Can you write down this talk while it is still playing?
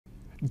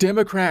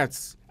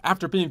Democrats,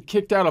 after being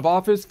kicked out of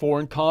office for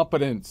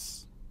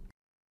incompetence.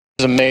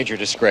 It's a major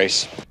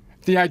disgrace.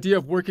 The idea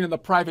of working in the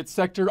private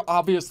sector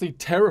obviously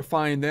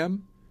terrifying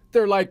them.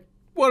 They're like,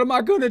 what am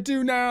I gonna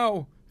do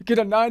now? Get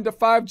a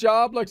 9-to-5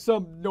 job like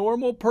some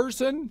normal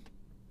person?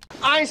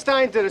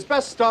 Einstein did his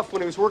best stuff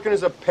when he was working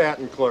as a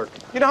patent clerk.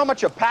 You know how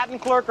much a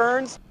patent clerk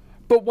earns?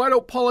 But why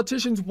don't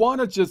politicians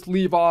want to just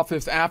leave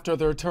office after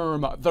their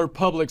term, their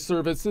public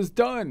service is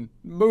done,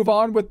 move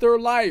on with their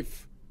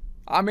life?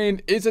 I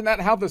mean, isn't that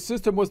how the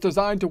system was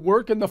designed to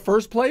work in the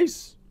first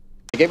place?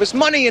 They gave us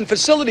money and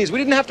facilities. We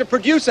didn't have to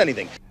produce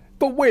anything.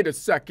 But wait a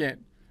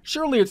second.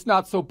 Surely it's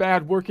not so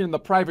bad working in the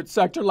private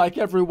sector like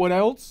everyone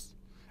else?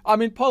 I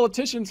mean,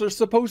 politicians are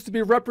supposed to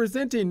be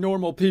representing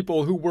normal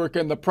people who work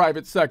in the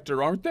private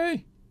sector, aren't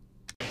they?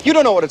 You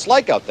don't know what it's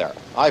like out there.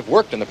 I've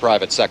worked in the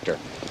private sector.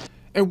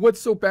 And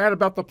what's so bad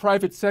about the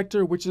private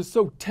sector, which is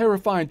so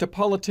terrifying to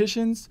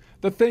politicians?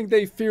 The thing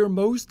they fear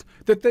most?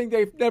 The thing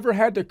they've never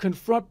had to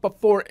confront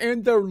before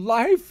in their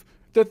life?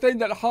 The thing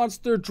that haunts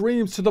their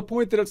dreams to the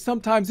point that it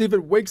sometimes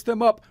even wakes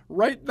them up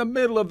right in the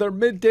middle of their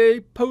midday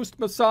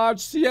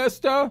post-massage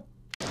siesta?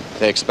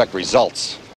 They expect results.